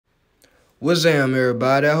What's up,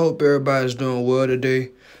 everybody? I hope everybody's doing well today.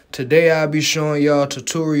 Today, I'll be showing y'all a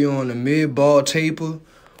tutorial on the mid-ball taper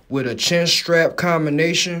with a chin strap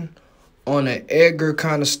combination on an Edgar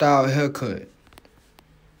kind of style haircut.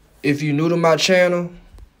 If you're new to my channel,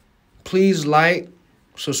 please like,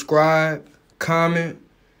 subscribe, comment,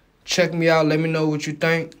 check me out, let me know what you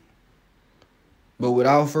think. But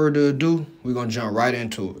without further ado, we're going to jump right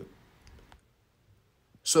into it.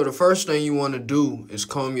 So the first thing you want to do is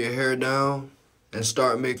comb your hair down and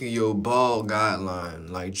start making your ball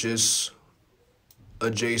guideline, like just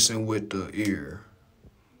adjacent with the ear.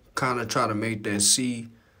 Kind of try to make that C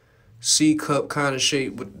cup kind of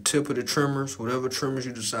shape with the tip of the trimmers, whatever trimmers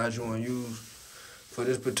you decide you want to use for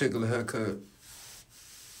this particular haircut.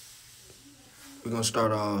 We're going to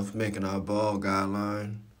start off making our ball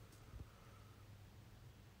guideline.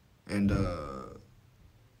 And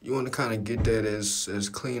you want to kind of get that as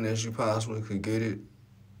clean as you possibly could get it.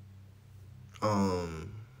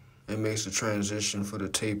 It makes the transition for the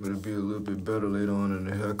taper to be a little bit better later on in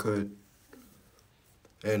the haircut.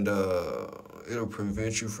 And it'll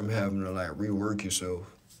prevent you from having to like rework yourself.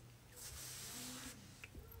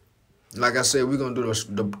 Like I said, we're gonna do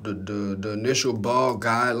the initial ball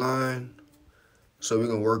guideline. So we're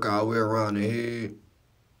gonna work our way around the head.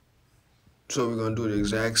 So we're gonna do the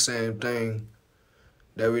exact same thing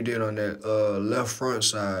that we did on that left front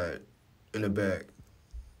side in the back.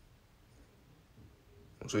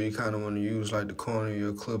 So you kind of want to use like the corner of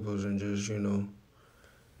your clippers and just, you know,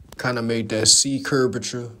 kind of make that C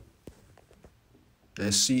curvature,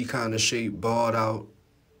 that C kind of shape balled out,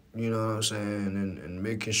 you know what I'm saying, and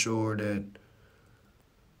making sure that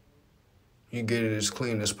you get it as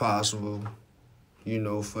clean as possible, you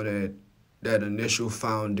know, for that initial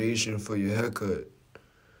foundation for your haircut.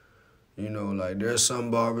 You know, like there's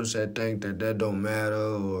some barbers that think that don't matter,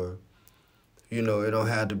 or, you know, it don't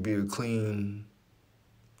have to be a clean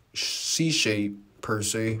C shape per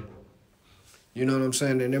se. You know what I'm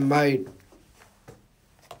saying? And it might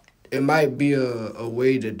be a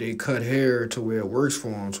way that they cut hair to where it works for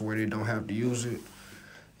them, to where they don't have to use it.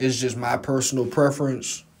 It's just my personal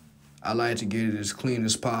preference. I like to get it as clean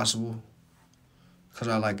as possible because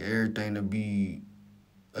I like everything to be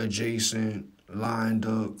adjacent, lined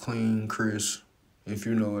up, clean, crisp, if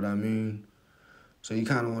you know what I mean. So you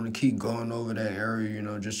kind of want to keep going over that area, you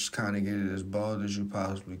know, just kind of get it as bald as you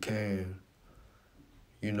possibly can,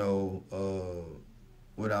 you know,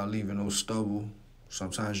 without leaving no stubble.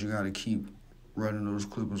 Sometimes you got to keep running those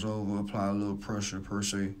clippers over, apply a little pressure per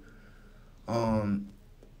se.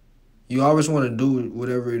 You always want to do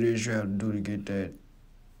whatever it is you have to do to get that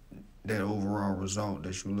overall result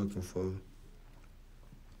that you're looking for.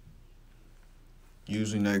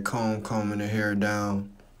 Using that comb, combing the hair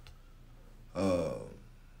down. You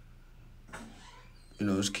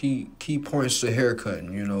know, it's key points to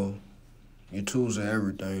haircutting, you know. Your tools are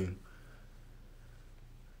everything.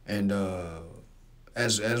 And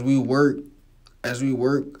as we work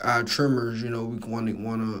our trimmers, you know, we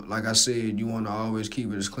wanna like I said, you wanna always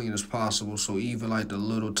keep it as clean as possible. So even like the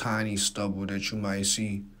little tiny stubble that you might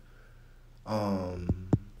see, I'm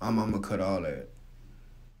gonna cut all that.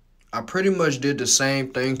 I pretty much did the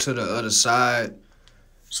same thing to the other side,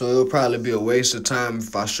 so it'll probably be a waste of time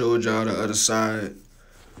if I showed y'all the other side.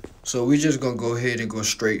 So we just gonna go ahead and go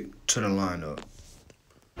straight to the lineup.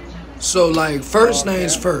 So like first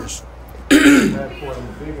things first,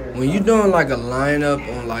 when you're doing like a lineup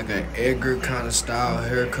on like an Edgar kind of style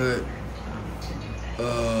haircut,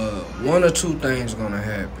 one or two things gonna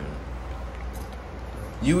happen.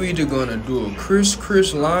 You either gonna do a crisp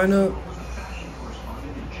lineup,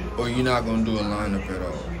 or you're not gonna do a lineup at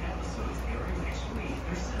all.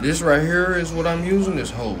 This right here is what I'm using,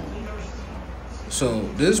 this hole. So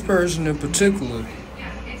this person in particular,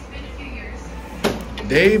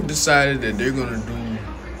 they've decided that they're gonna do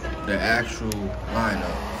the actual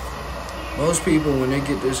lineup. Most people, when they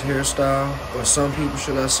get this hairstyle, or some people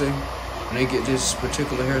should I say, when they get this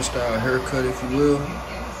particular hairstyle, haircut if you will,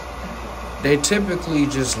 they typically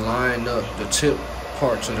just line up the tip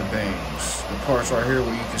parts of the bangs. The parts right here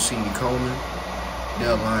where you can see me combing,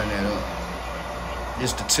 they'll line that up.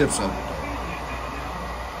 Just the tips of it though.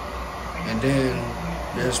 And then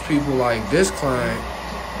there's people like this client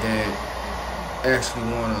that actually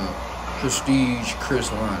want a prestige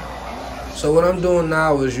crisp line. So what I'm doing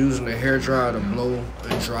now is using a hair dryer to blow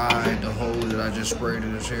and dry the hole that I just sprayed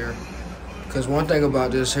in his hair. Because one thing about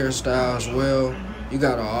this hairstyle as well, you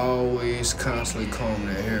gotta always constantly comb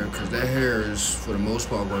that hair, because that hair is, for the most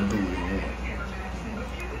part, gonna do what you want.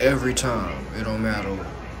 Every time. It don't matter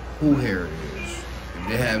who hair it is. If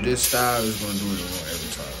they have this style, it's gonna do what they want every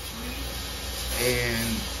time.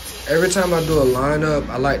 And Every time I do a lineup,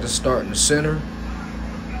 I like to start in the center.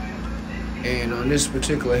 And on this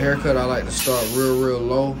particular haircut, I like to start real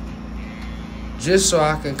low. Just so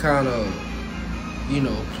I can kind of,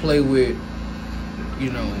 play with,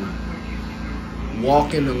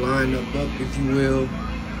 walking the lineup up, if you will.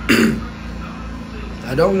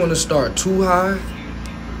 I don't want to start too high,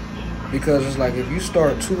 because it's like if you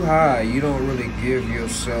start too high, you don't really give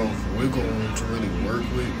yourself wiggle room to really work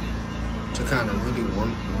with, to kind of really work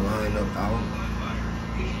the lineup out.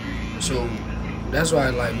 So that's why,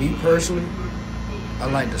 like, me personally, I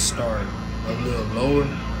like to start a little lower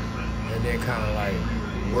and then kind of like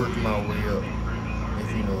work my way up,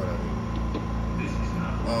 if you know what I mean.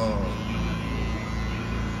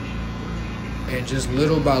 And just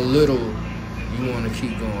little by little, you want to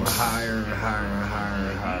keep going higher and higher and higher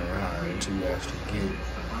and higher and higher until you actually get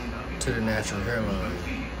to the natural hairline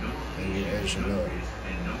and you're edging up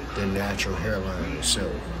the natural hairline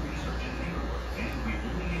itself.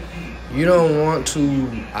 You don't want to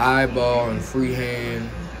eyeball and freehand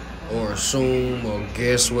or assume or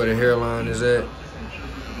guess where the hairline is at,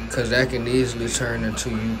 because that can easily turn into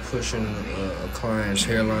you pushing a client's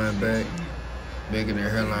hairline back, making their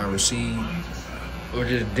hairline recede, or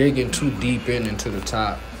just digging too deep into the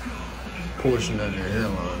top portion of their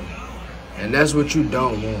hairline. And that's what you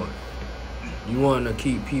don't want. You want to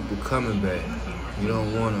keep people coming back. You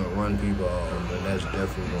don't want to run people off, and that's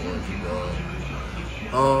definitely going to run people off.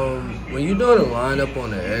 When you're doing a lineup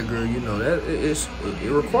on the Edgar, that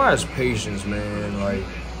it requires patience, man. Like,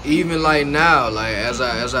 even like now, like as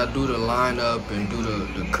I do the lineup and do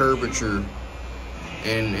the curvature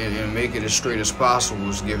and make it as straight as possible,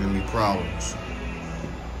 it's giving me problems.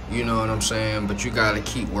 You know what I'm saying? But you gotta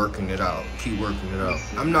keep working it out. Keep working it out.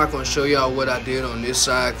 I'm not gonna show y'all what I did on this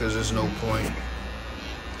side because there's no point.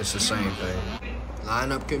 It's the same thing.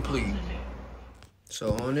 Lineup complete.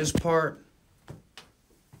 So on this part,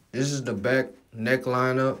 this is the back neck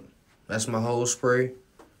lineup. That's my whole spray.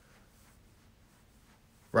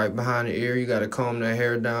 Right behind the ear, you gotta comb that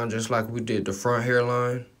hair down just like we did the front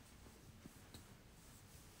hairline.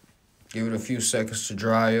 Give it a few seconds to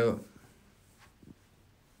dry up.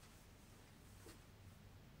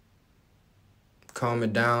 Calm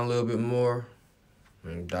it down a little bit more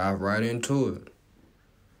and dive right into it.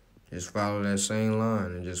 Just follow that same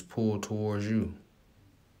line and just pull towards you.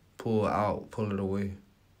 Pull out, pull it away.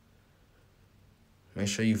 Make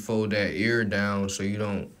sure you fold that ear down so you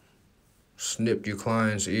don't snip your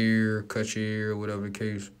client's ear, cut your ear, whatever the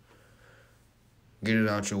case. Get it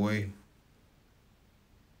out your way.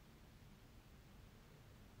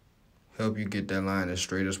 Help you get that line as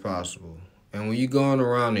straight as possible. And when you're going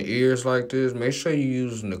around the ears like this, make sure you're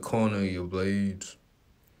using the corner of your blades.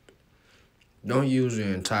 Don't use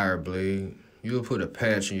the entire blade. You'll put a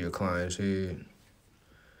patch in your client's head.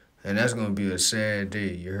 And that's going to be a sad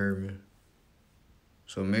day, you heard me?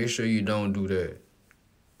 So make sure you don't do that.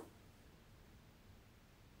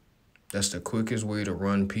 That's the quickest way to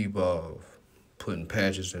run people off, putting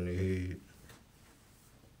patches in their head.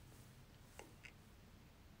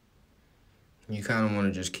 You kind of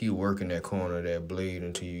want to just keep working that corner of that blade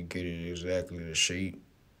until you get it exactly the shape,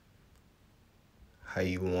 how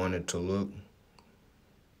you want it to look,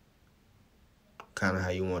 kind of how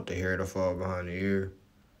you want the hair to fall behind the ear.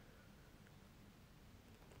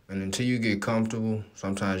 And until you get comfortable,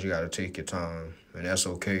 sometimes you got to take your time, and that's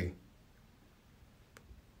okay.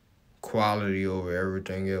 Quality over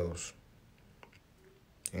everything else.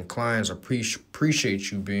 And clients appreciate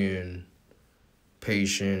you being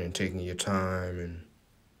patient and taking your time and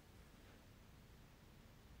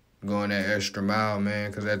going that extra mile,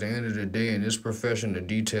 man, because at the end of the day, in this profession, the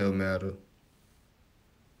detail matter.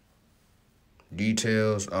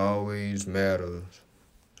 Details always matter.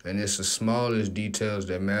 And it's the smallest details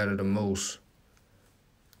that matter the most,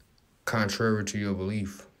 contrary to your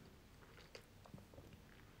belief.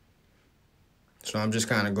 So I'm just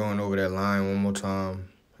kind of going over that line one more time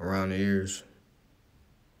around the ears,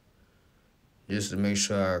 just to make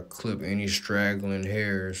sure I clip any straggling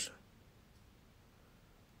hairs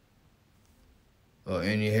or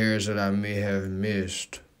any hairs that I may have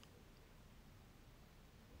missed.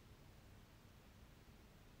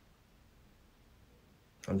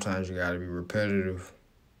 Sometimes you gotta be repetitive.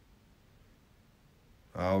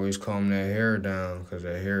 I always comb that hair down because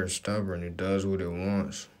that hair is stubborn. It does what it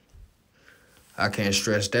wants. I can't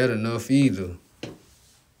stress that enough either.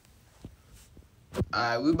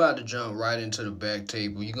 Alright, we about to jump right into the back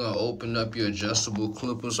table. You're gonna open up your adjustable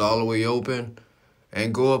clippers all the way open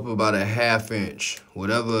and go up about a 1/2 inch.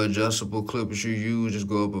 Whatever adjustable clippers you use, just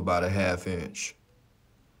go up about a 1/2 inch.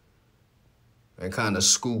 And kind of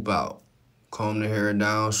scoop out. Comb the hair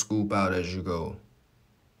down, scoop out as you go.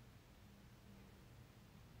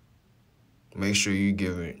 Make sure you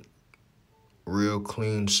give it real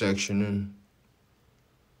clean sectioning.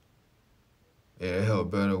 It'll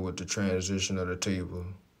help better with the transition of the taper.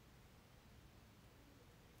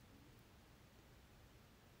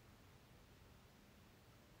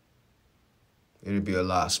 It'll be a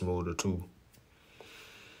lot smoother too.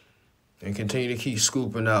 And continue to keep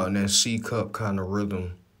scooping out in that C-cup kind of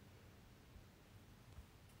rhythm.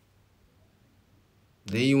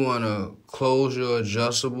 Then you want to close your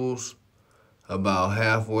adjustables about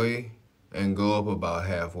halfway and go up about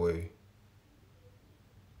halfway.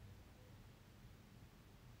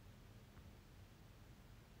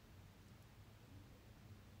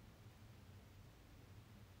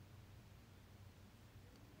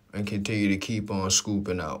 And continue to keep on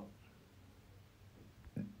scooping out.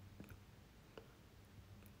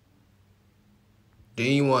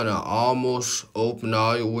 Then you want to almost open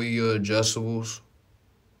all the way your adjustables.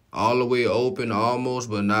 All the way open almost,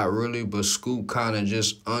 but not really, but scoop kind of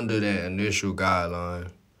just under that initial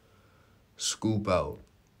guideline. Scoop out.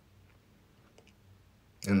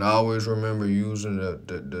 And always remember using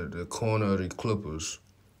the corner of the clippers.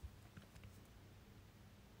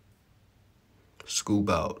 Scoop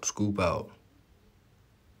out, scoop out,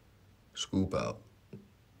 scoop out.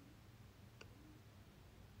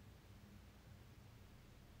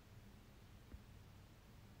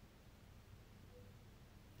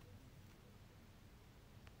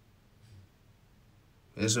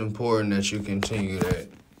 It's important that you continue that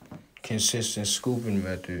consistent scooping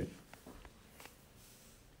method.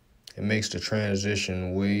 It makes the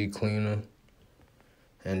transition way cleaner,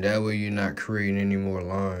 and that way you're not creating any more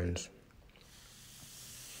lines.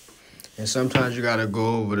 And sometimes you gotta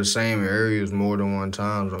go over the same areas more than one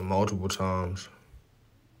time or multiple times.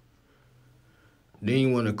 Then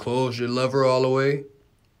you wanna close your lever all the way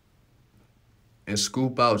and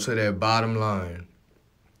scoop out to that bottom line.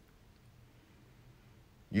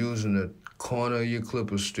 Using the corner of your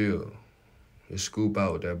clipper still, and scoop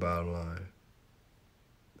out that bottom line.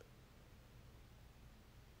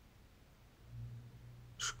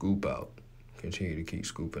 Scoop out. Continue to keep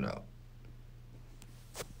scooping out.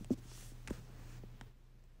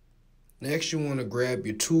 Next, you want to grab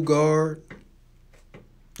your 2 guard,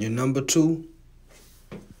 your number 2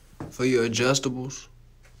 for your adjustables,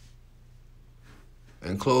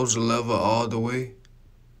 and close the lever all the way.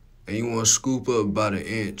 And you want to scoop up about 1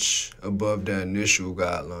 inch above that initial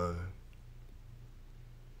guideline.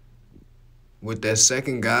 With that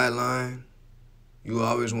second guideline, you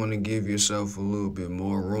always want to give yourself a little bit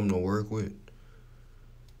more room to work with,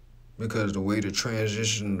 because the way the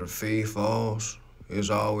transition of the fade falls,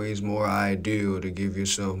 it's always more ideal to give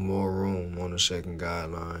yourself more room on the second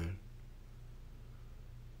guideline.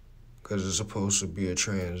 Because it's supposed to be a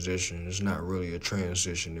transition. It's not really a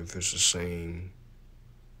transition if it's the same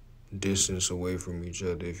distance away from each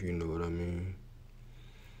other, if you know what I mean.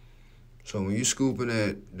 So when you're scooping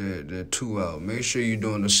that 2 out, make sure you're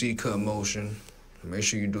doing the C-cut motion. Make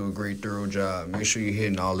sure you do a great thorough job. Make sure you're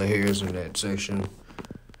hitting all the hairs in that section.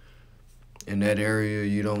 In that area,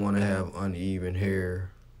 you don't want to have uneven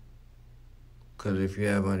hair. Because if you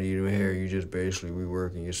have uneven hair, you're just basically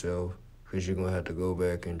reworking yourself. Because you're going to have to go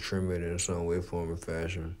back and trim it in some way, form, or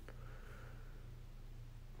fashion.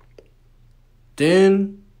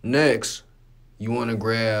 Then, next, you want to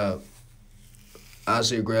grab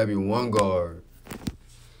your 1 guard.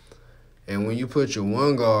 And when you put your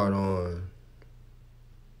 1 guard on,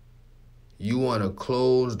 you want to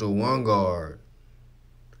close the 1 guard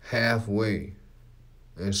halfway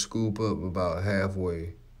and scoop up about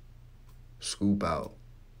halfway. Scoop out.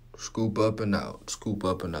 Scoop up and out. Scoop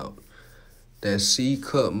up and out. That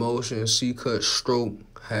C-cut motion, C-cut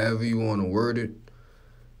stroke, however you want to word it,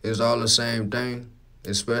 is all the same thing,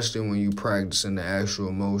 especially when you practicing the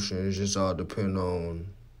actual motion. It's just all depend on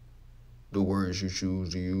the words you choose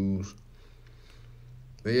to use.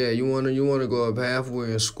 But yeah, you wanna go up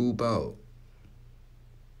halfway and scoop out.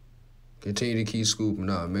 Continue to keep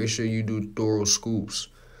scooping out. Make sure you do thorough scoops.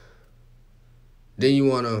 Then you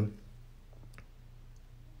wanna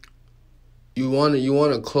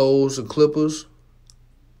close the clippers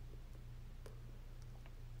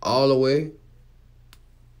all the way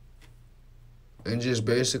and just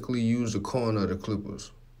basically use the corner of the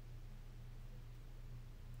clippers.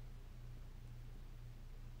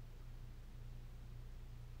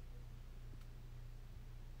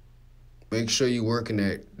 Make sure you're working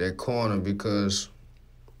that corner, because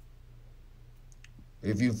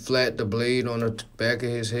if you flat the blade on the back of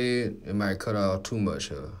his head, it might cut out too much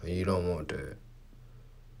hair, and you don't want that.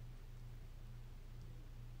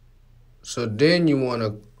 So then you want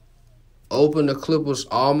to open the clippers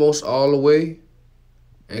almost all the way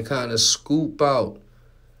and kind of scoop out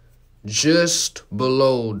just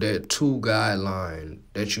below that 2 guideline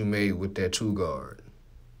that you made with that 2 guard.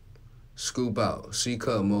 Scoop out.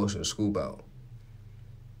 C-cut motion, scoop out.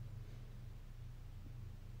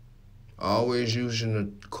 Always using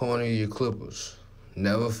the corner of your clippers.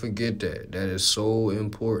 Never forget that. That is so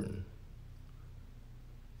important.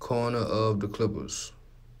 Corner of the clippers.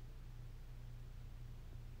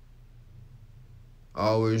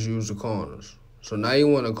 Always use the corners. So now you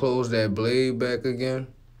want to close that blade back again,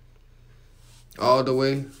 all the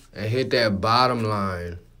way, and hit that bottom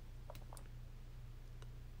line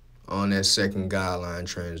on that second guideline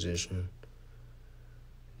transition.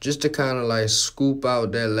 Just to kind of like scoop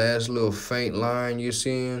out that last little faint line you're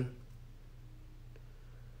seeing.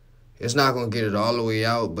 It's not going to get it all the way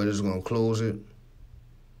out, but it's going to close it.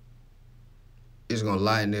 It's going to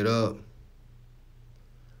lighten it up.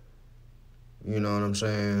 You know what I'm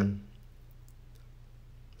saying?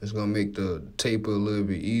 It's going to make the taper a little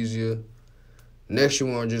bit easier. Next, you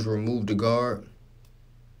want to just remove the guard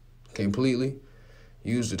completely.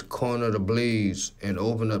 Use the corner of the blades and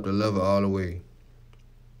open up the lever all the way.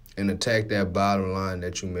 And attack that bottom line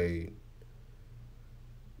that you made.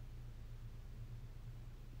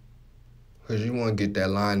 Because you want to get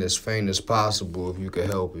that line as faint as possible if you can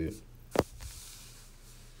help it.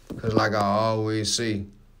 Because like I always say,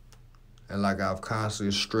 and like I've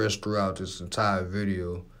constantly stressed throughout this entire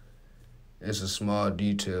video, it's the small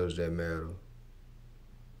details that matter.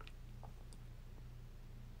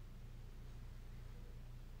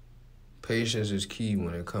 Patience is key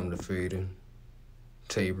when it comes to fading,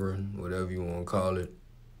 tapering, whatever you want to call it.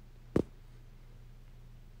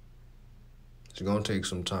 It's going to take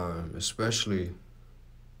some time, especially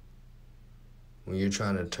when you're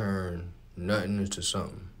trying to turn nothing into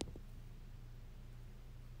something.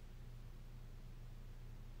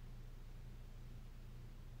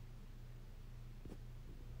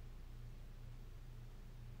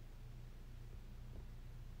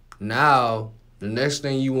 Now, the next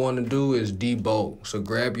thing you want to do is debulk. So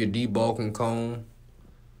grab your debulking comb,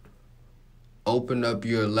 open up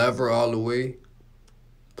your lever all the way,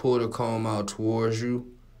 pull the comb out towards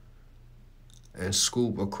you, and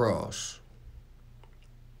scoop across.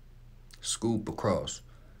 Scoop across.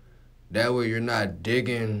 That way you're not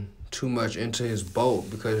digging too much into his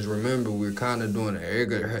bolt, because remember, we're kind of doing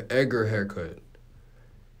an Edgar haircut.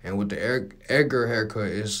 And with the Edgar haircut,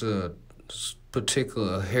 it's a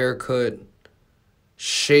particular haircut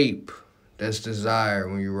shape that's desired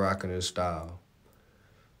when you're rocking this style.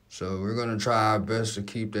 So we're going to try our best to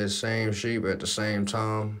keep that same shape at the same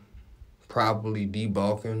time, properly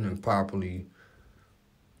debulking and properly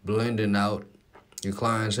blending out your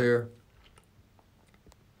client's hair.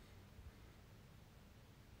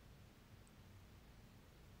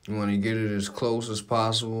 You want to get it as close as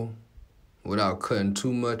possible without cutting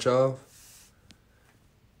too much off.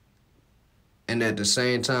 And at the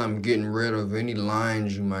same time, getting rid of any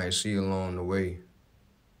lines you might see along the way.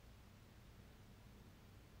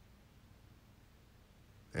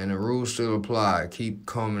 And the rules still apply. Keep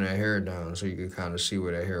combing that hair down so you can kind of see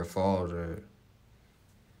where that hair falls at.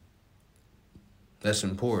 That's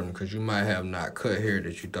important, because you might have not cut hair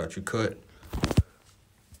that you thought you cut.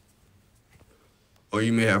 Or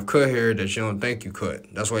you may have cut hair that you don't think you cut.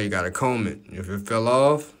 That's why you got to comb it. If it fell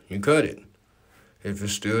off, you cut it. If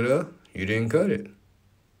it's still there, you didn't cut it.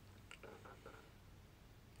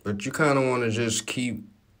 But you kind of want to just keep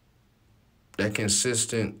that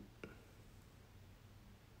consistent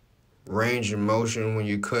range of motion when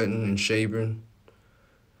you're cutting and shaping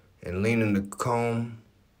and leaning the comb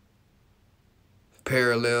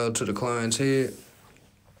parallel to the client's head,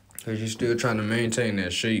 because you're still trying to maintain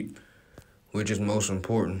that shape, which is most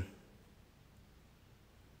important.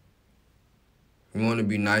 You want to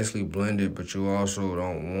be nicely blended, but you also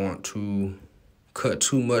don't want to cut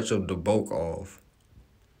too much of the bulk off.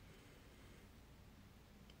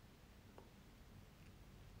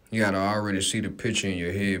 You got to already see the picture in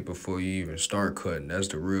your head before you even start cutting. That's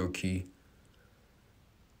the real key.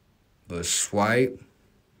 But swipe,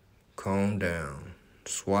 comb down.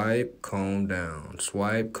 Swipe, comb down.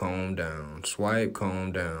 Swipe, comb down. Swipe,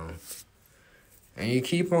 comb down. And you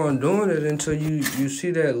keep on doing it until you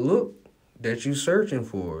see that look that you're searching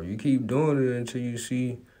for. You keep doing it until you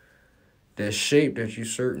see that shape that you're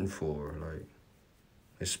searching for. Like,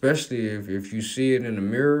 especially if you see it in the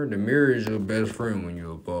mirror is your best friend when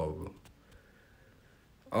you're a barber.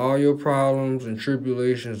 All your problems and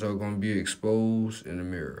tribulations are going to be exposed in the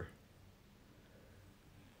mirror.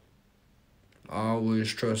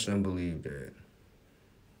 Always trust and believe that.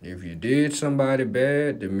 If you did somebody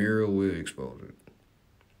bad, the mirror will expose it.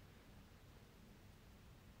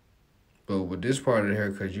 But with this part of the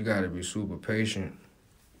haircut, you gotta be super patient.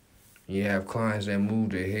 You have clients that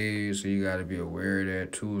move their head, so you gotta be aware of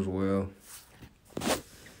that too as well.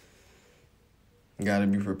 You gotta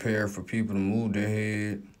be prepared for people to move their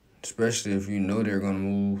head, especially if you know they're gonna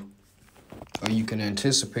move, or you can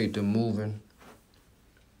anticipate them moving.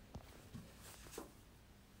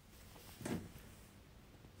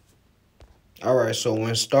 All right, so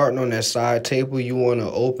when starting on that side table, you wanna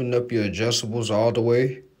open up your adjustables all the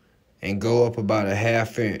way and go up about a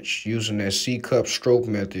 1/2 inch using that C-cup stroke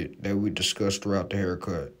method that we discussed throughout the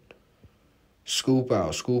haircut. Scoop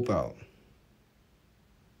out, scoop out.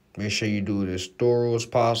 Make sure you do it as thorough as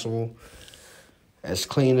possible, as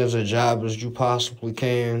clean as a job as you possibly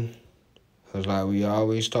can. Because like we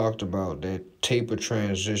always talked about, that taper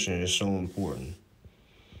transition is so important.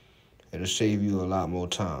 It'll save you a lot more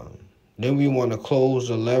time. Then we want to close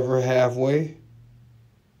the lever halfway.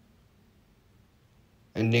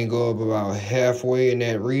 And then go up about halfway in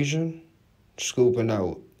that region, scooping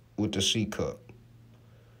out with the C-cup.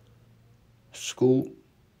 Scoop.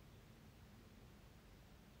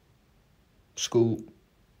 Scoop.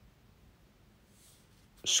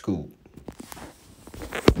 Scoop.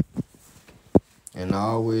 And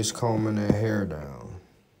always combing that hair down.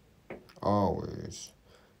 Always.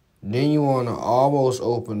 Then you want to almost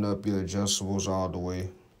open up your adjustables all the way.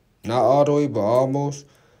 Not all the way, but almost.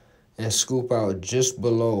 And scoop out just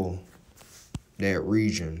below that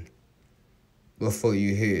region before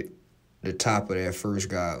you hit the top of that first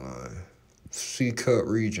guideline. C-cut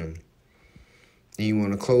region. Then you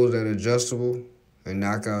want to close that adjustable and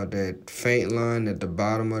knock out that faint line at the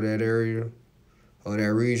bottom of that area or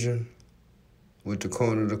that region with the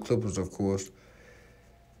corner of the clippers, of course.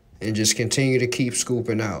 And just continue to keep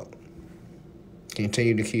scooping out.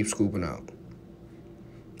 Continue to keep scooping out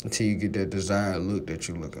until you get that desired look that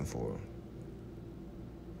you're looking for.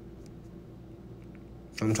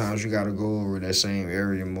 Sometimes you got to go over that same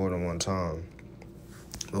area more than one time.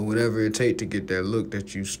 But whatever it takes to get that look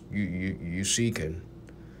that you seeking,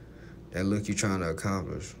 that look you're trying to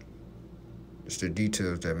accomplish, it's the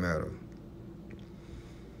details that matter.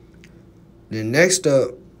 Then next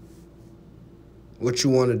up, what you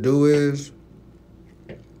want to do is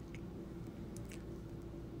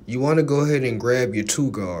you want to go ahead and grab your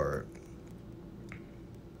 2-guard.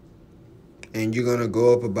 And you're going to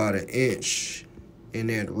go up about 1 inch in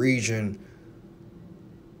that region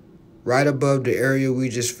right above the area we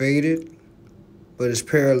just faded, but it's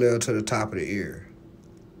parallel to the top of the ear.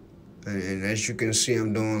 And as you can see,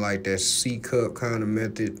 I'm doing like that C-cup kind of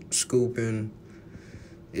method, scooping,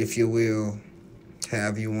 if you will,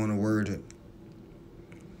 however you want to word it.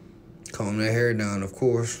 Comb that hair down, of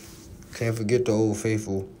course. Can't forget the old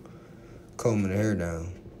faithful combing the hair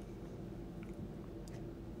down.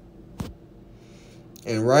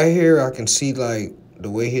 And right here, I can see like the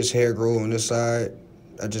way his hair grow on this side.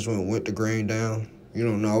 I just went the grain down. You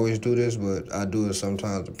don't always do this, but I do it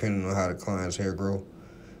sometimes depending on how the client's hair grow.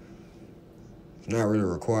 It's not really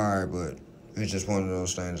required, but it's just one of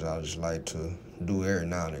those things I just like to do every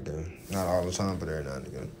now and again. Not all the time, but every now and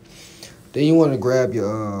again. Then you want to grab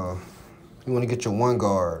your, you want to get your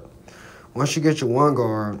 1-guard. Once you get your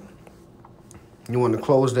 1-guard, you want to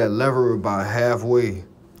close that lever about halfway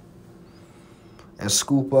and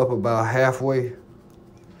scoop up about halfway.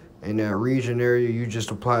 In that region area, you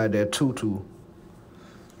just applied that tutu.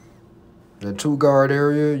 The 2-guard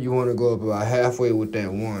area, you want to go up about halfway with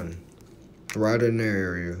that 1. Right in that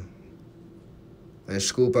area. And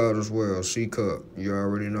scoop out as well. C-cup, you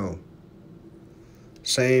already know.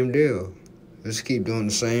 Same deal. Just keep doing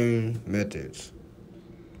the same methods.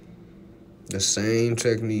 The same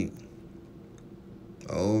technique.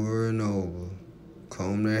 Over and over.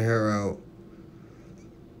 Comb that hair out.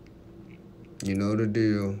 You know the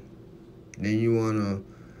deal. Then you want to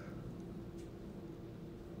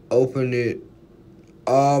open it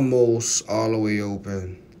almost all the way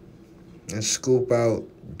open and scoop out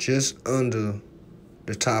just under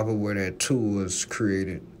the top of where that 2 was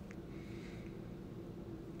created.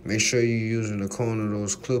 Make sure you're using the corner of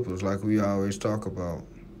those clippers like we always talk about.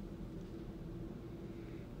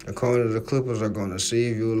 The corner of the clippers are going to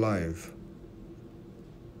save your life.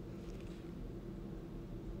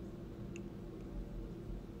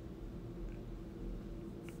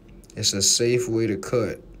 It's a safe way to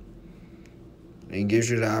cut and gives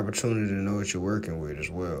you the opportunity to know what you're working with as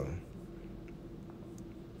well.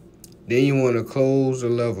 Then you want to close the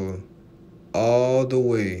lever all the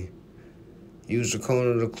way. Use the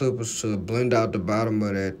corner of the clippers to blend out the bottom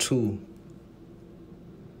of that 2.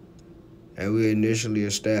 that we initially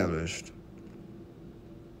established.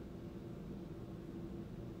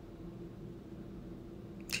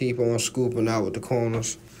 Keep on scooping out with the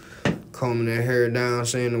corners, combing that hair down,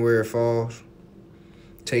 seeing where it falls.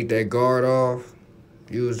 Take that guard off,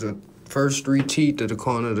 use the first 3 teeth at the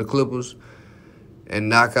corner of the clippers, and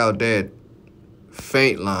knock out that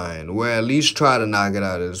faint line, or at least try to knock it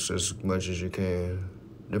out as much as you can.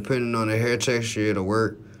 Depending on the hair texture, it'll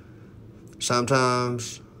work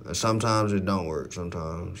sometimes, and sometimes it don't work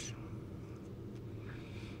sometimes.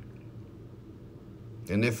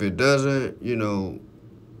 And if it doesn't, you know,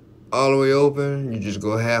 all the way open, you just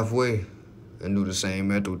go halfway and do the same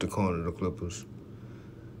method with the corner of the clippers.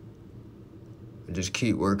 And just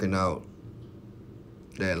keep working out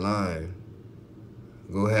that line.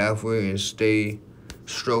 Go halfway and stay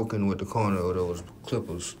stroking with the corner of those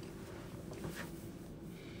clippers.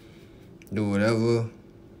 Do whatever,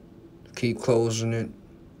 keep closing it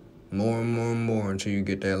more and more and more until you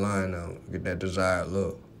get that line out, get that desired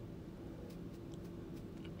look.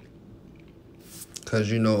 Because,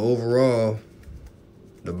 you know, overall,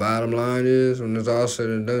 the bottom line is, when it's all said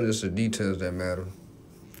and done, it's the details that matter.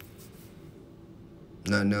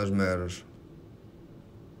 Nothing else matters.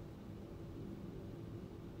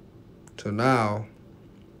 So now,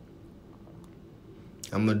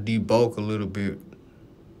 I'm going to debulk a little bit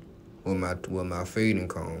with my fading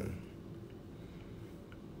comb.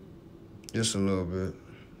 Just a little bit.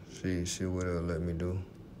 See what it'll let me do.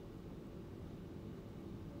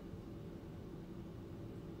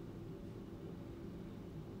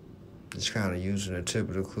 Just kind of using the tip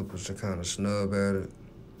of the clippers to kind of snub at it.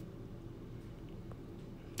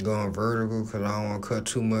 Going vertical because I don't want to cut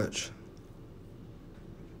too much.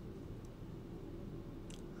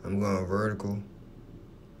 I'm going vertical.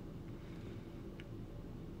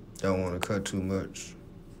 Don't want to cut too much.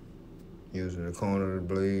 Using the corner of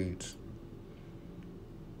the blades.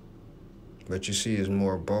 But you see it's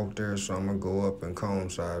more bulk there, so I'm going to go up and comb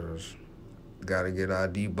sizes. Got to get our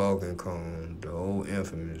debulking comb, the old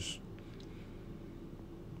infamous.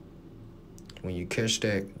 When you catch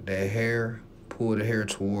that hair, pull the hair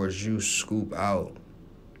towards you, scoop out,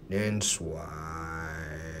 then swipe.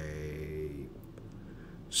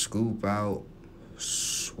 Scoop out,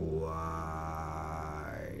 swipe.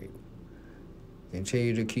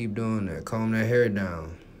 Continue to keep doing that. Comb that hair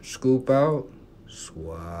down. Scoop out,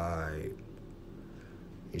 swipe.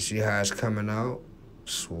 You see how it's coming out?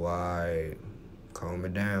 Swipe. Comb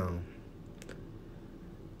it down.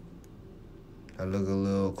 I look a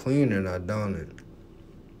little cleaner now, don't it?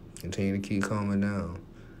 Continue to keep combing down.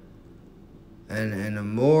 And the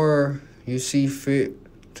more you see fit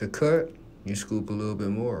to cut, you scoop a little bit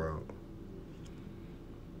more out.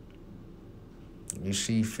 You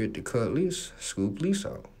see fit to cut least, scoop least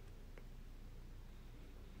out.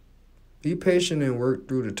 Be patient and work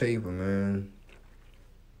through the taper, man.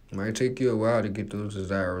 It might take you a while to get those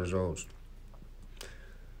desired results.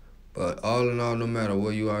 But all in all, no matter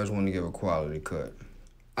what, you always want to give a quality cut.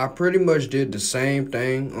 I pretty much did the same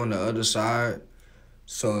thing on the other side,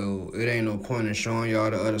 so it ain't no point in showing y'all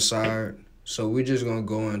the other side. So we just gonna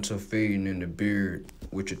go into fading in the beard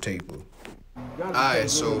with your taper. Alright,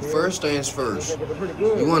 so first things first,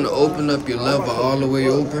 you want to open up your lever all the way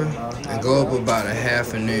open and go up about a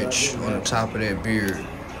 ½ an inch on the top of that beard,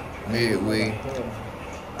 midway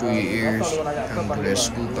through your ears, kind of do that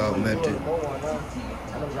scoop out method.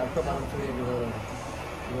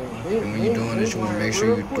 And when you're doing this, you want to make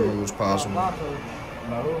sure you're through as possible.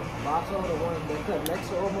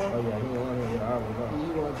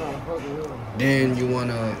 Then you want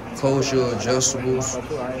to close your adjustables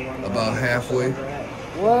about halfway.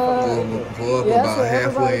 Go up about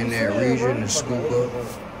halfway in that region and scoop up.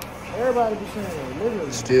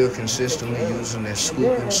 Still consistently using that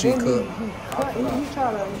scoop and C-cup.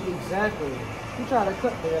 He try to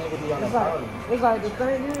cut there. It's like the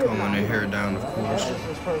thing is. Combing their hair down, of course.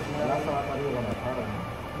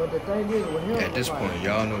 But the thing is with him. At this point,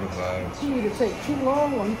 y'all know the vibes. He either take too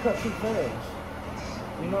long or he cut too fast.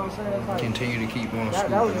 You know what I'm saying? Like, continue to keep on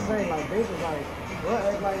scooping. That was the thing. Like basically,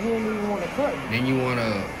 like he didn't even want to cut. Then you want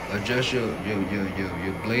to adjust your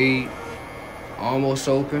blade almost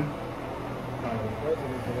open,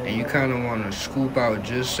 and you kind of want to scoop out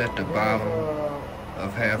just at the bottom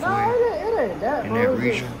of halfway. No, it ain't that, in that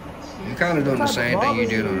region. You're kind of doing the same thing you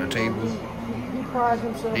did on the table.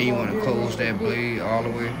 Then you want to close that blade all the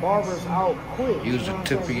way. Use the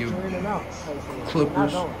tip of your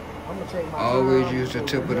clippers. Always use the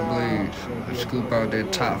tip of the blades to scoop out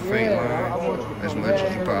that top faint line as much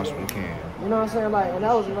as you possibly can. You know what I'm saying? Like, and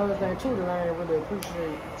that was another thing too that I didn't really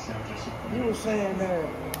appreciate. He was saying that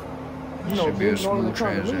you know, Should be a getting on the smooth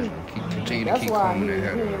come to me. transition. Continue to That's keep why combing he that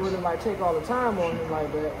hair. ain't really like take all the time on him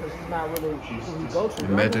like that, because he's not really who he go to. The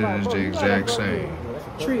method is the exact same.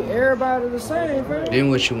 Treat everybody the same, man. Then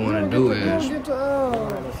what you want to do is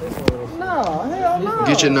no, hell no.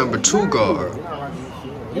 get your number 2 guard.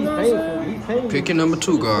 You know what I'm saying? Pick your number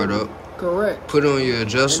 2 guard up. Correct. Put on your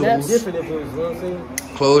adjustables.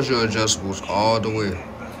 Close your adjustables all the way.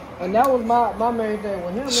 And that was my main thing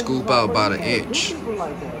with him. Scoop out about an inch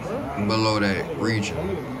Like that, below that region.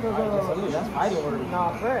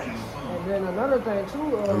 Nah, facts. And then another thing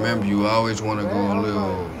too. Remember, you always want to go a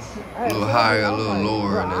little higher, a little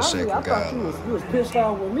lower in that second I thought you guideline. was pissed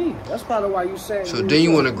off with me. That's probably why you said. So then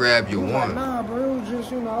you want to grab your like, 1. nah, bro, it was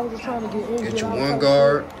just, you know, I was just trying to get in. Get your 1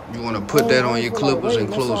 guard. You want to put that on your clippers and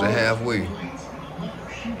close it halfway.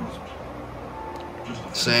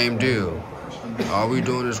 Same deal. All we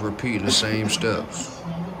doing is repeating the same steps.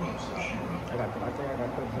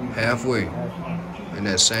 Halfway. In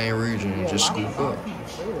that same region, and just scoop up.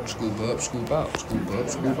 Scoop up, scoop out. Scoop up,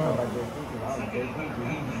 scoop out.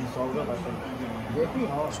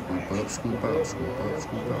 Scoop up, scoop out. Scoop up,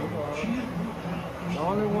 scoop out. The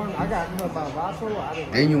only one I got cut by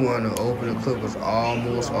Vato. Then you want to open the clippers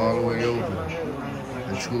almost all the way open.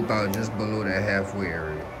 And scoop out just below that halfway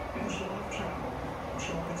area.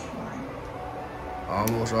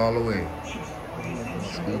 Almost all the way.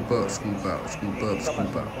 Scoop up, scoop out, scoop up,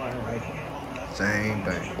 scoop out. Same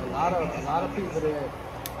thing. A lot of people that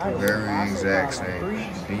Very exact same.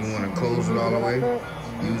 Then you want to close it all the way.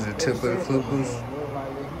 Use the tip of the clippers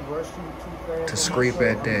to scrape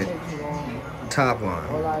at that top line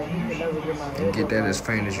and get that as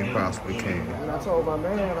faint as you possibly can. And I told my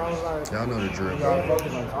man, I was like, Y'all know the drill.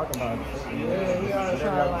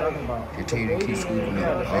 Continue to keep scooping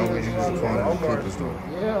up. Always use the corner of the clippers though.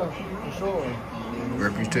 yeah, for sure.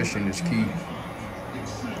 Repetition is key.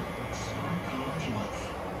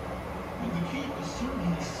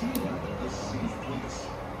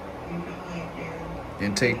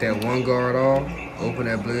 Then take that 1 guard off, open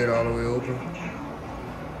that blade all the way open.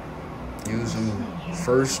 Use them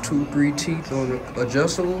first 2-3 teeth on the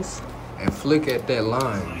adjustables and flick at that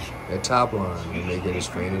line, that top line, and make it as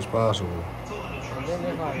faint as possible.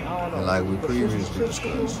 And like we previously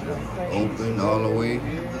discussed, open all the way,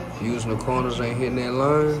 using the corners ain't hitting that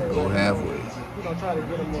line, go halfway. If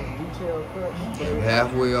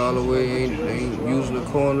halfway all the way ain't using the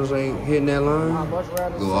corners, ain't hitting that line,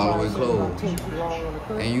 go all the way closed.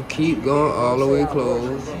 And you keep going all the way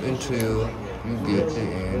closed until you get the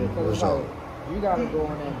end result. You gotta go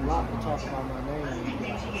in that block and talk about my name when you get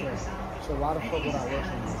out the track. So why the fuck would I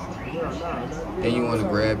rush you? Then you want to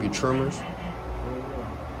grab your trimmers.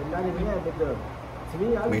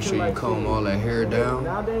 Make sure you comb all that hair down.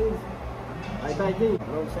 And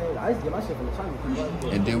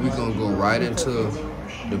then we're going to go right into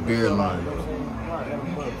the beard line.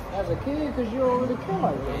 As a kid, because you don't really care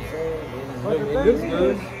like that. But the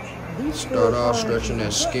thing is, start off stretching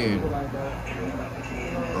that skin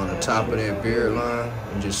on the top of that beard line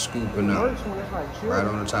and just scooping up right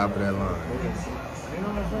on the top of that line. You know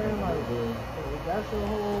what I'm saying? Like, that's your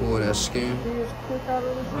whole. Pull that skin. It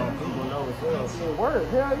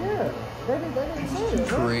worked. Hell yeah. They didn't say it.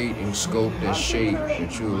 Create and sculpt that shape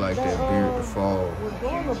that you would like that beard to fall.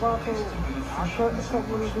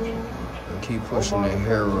 And keep pushing that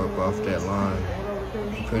hair up off that line,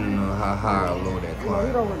 depending on how high or low that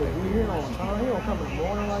climb.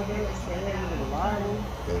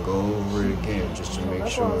 And go over it again just to make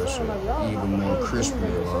sure it's an even more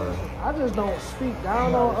crispier line. I just don't speak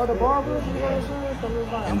down on other barbers, you know what I'm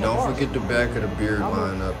saying? And don't forget the back of the beard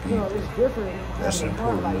line up either. That's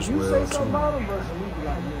important as well too.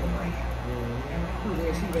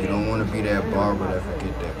 You don't want to be that barber that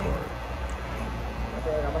forget that part.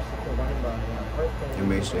 It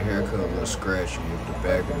makes the haircut look scratchy if the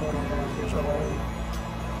back of the beard is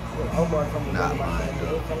not lined up. You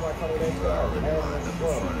already lined up in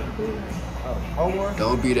front of it.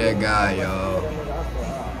 Don't be that guy, y'all.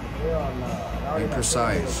 Be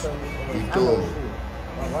precise. Be thorough.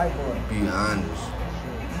 Be honest.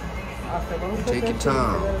 Take your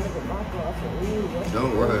time.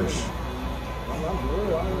 Don't rush.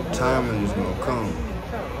 Timing is gonna come.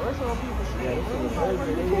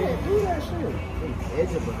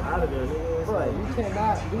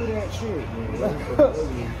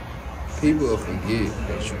 People will forget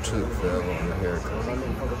that you took forever on the haircut.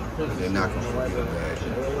 They're not gonna forget that.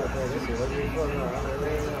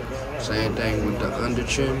 Same thing with the under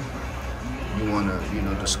chin. You wanna,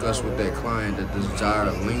 discuss with that client the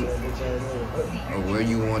desired length or where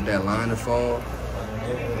you want that line to fall.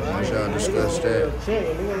 Once y'all discuss that,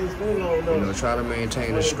 try to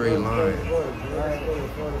maintain a straight line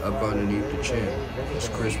up underneath the chin, as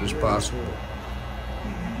crisp as possible.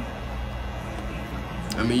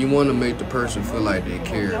 I mean, you want to make the person feel like they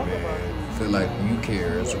care, man. Feel like you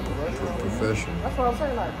care as a professional.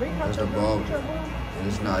 As the barber. And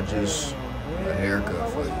it's not just a haircut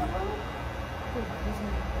for you.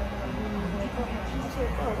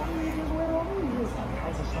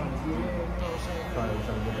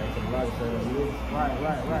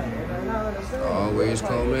 Always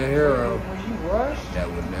comb that hair out. That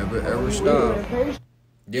would never ever stop.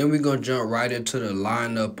 Then we're gonna jump right into the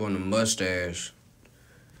lineup on the mustache.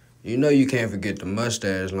 You know you can't forget the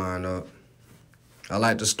mustache lineup. I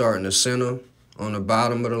like to start in the center, on the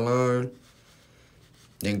bottom of the line,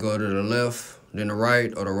 then go to the left, then the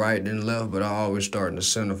right, or the right, then the left, but I always start in the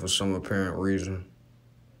center for some apparent reason.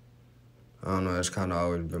 I don't know, that's kind of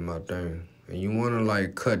always been my thing. And you want to,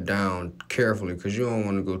 like, cut down carefully because you don't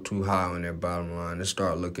want to go too high on that bottom line and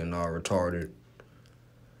start looking all retarded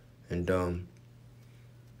and dumb.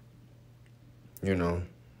 You know,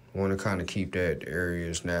 want to kind of keep that area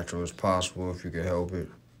as natural as possible if you can help it.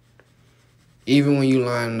 Even when you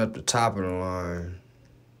lining up the top of the line,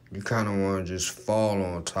 you kind of want to just fall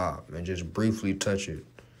on top and just briefly touch it.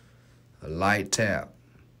 A light tap.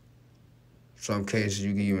 Some cases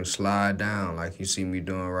you can even slide down like you see me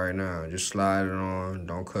doing right now. Just slide it on.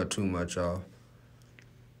 Don't cut too much off.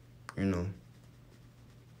 You know.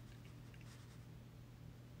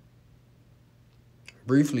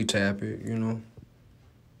 Briefly tap it, you know.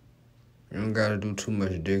 You don't got to do too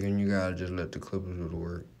much digging. You got to just let the clippers do the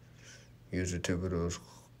work. Use the tip of those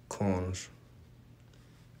corners.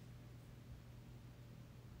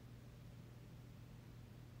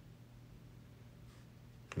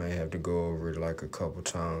 May have to go over it like a couple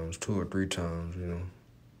times, 2 or 3 times, you know.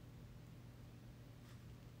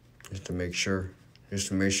 Just to make sure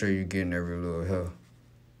you're getting every little hair.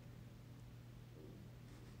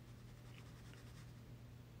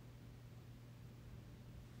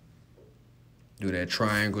 Do that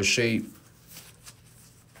triangle shape.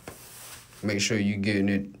 Make sure you're getting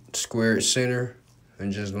it squared center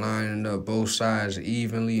and just lining up both sides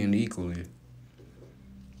evenly and equally.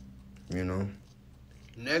 You know.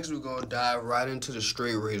 Next, we're going to dive right into the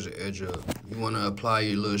straight razor edge up. You want to apply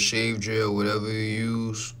your little shave gel, whatever you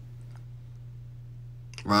use,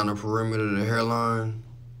 around the perimeter of the hairline.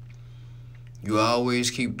 You always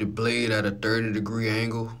keep the blade at a 30-degree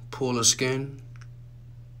angle. Pull the skin.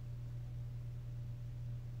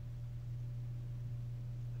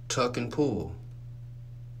 Tuck and pull.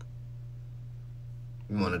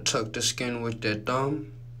 You want to tuck the skin with that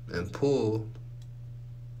thumb and pull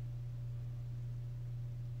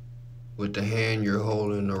with the hand you're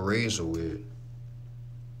holding the razor with.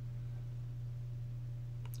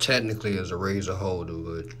 Technically it's a razor holder,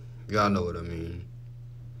 but y'all know what I mean.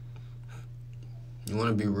 You want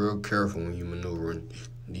to be real careful when you're maneuvering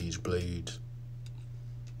these blades.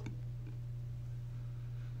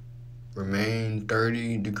 Remain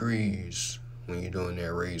 30 degrees when you're doing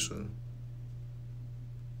that razor.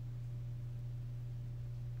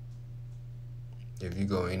 If you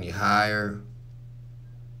go any higher,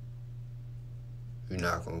 you're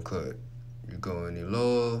not gonna cut. You go any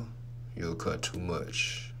lower, you'll cut too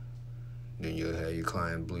much. Then you'll have your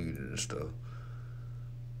client bleeding and stuff.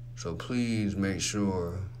 So please make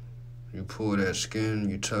sure you pull that skin,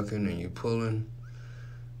 you tucking and you pulling,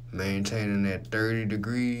 maintaining that 30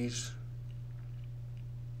 degrees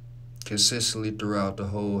consistently throughout the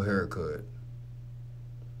whole haircut.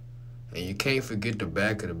 And you can't forget the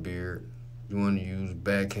back of the beard. You want to use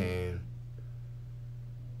backhand.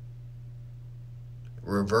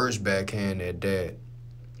 Reverse backhand at that.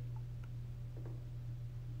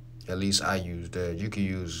 At least I use that. You can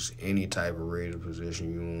use any type of razor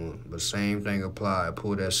position you want. But same thing apply.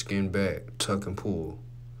 Pull that skin back. Tuck and pull.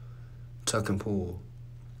 Tuck and pull.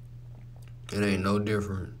 It ain't no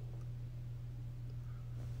different.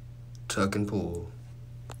 Tuck and pull.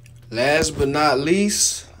 Last but not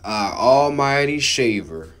least, our almighty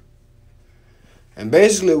shaver. And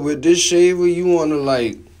basically with this shaver, you want to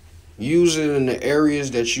like use it in the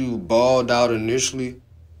areas that you balled out initially.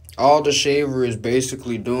 All the shaver is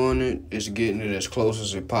basically doing is getting it as close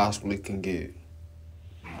as it possibly can get.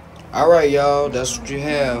 Alright, y'all, that's what you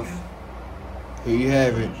have. Here you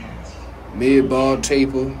have it. Mid-bald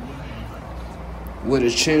taper with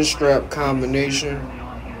a chin strap combination.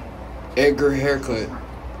 Edgar haircut.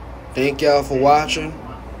 Thank y'all for watching.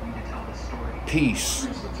 Peace.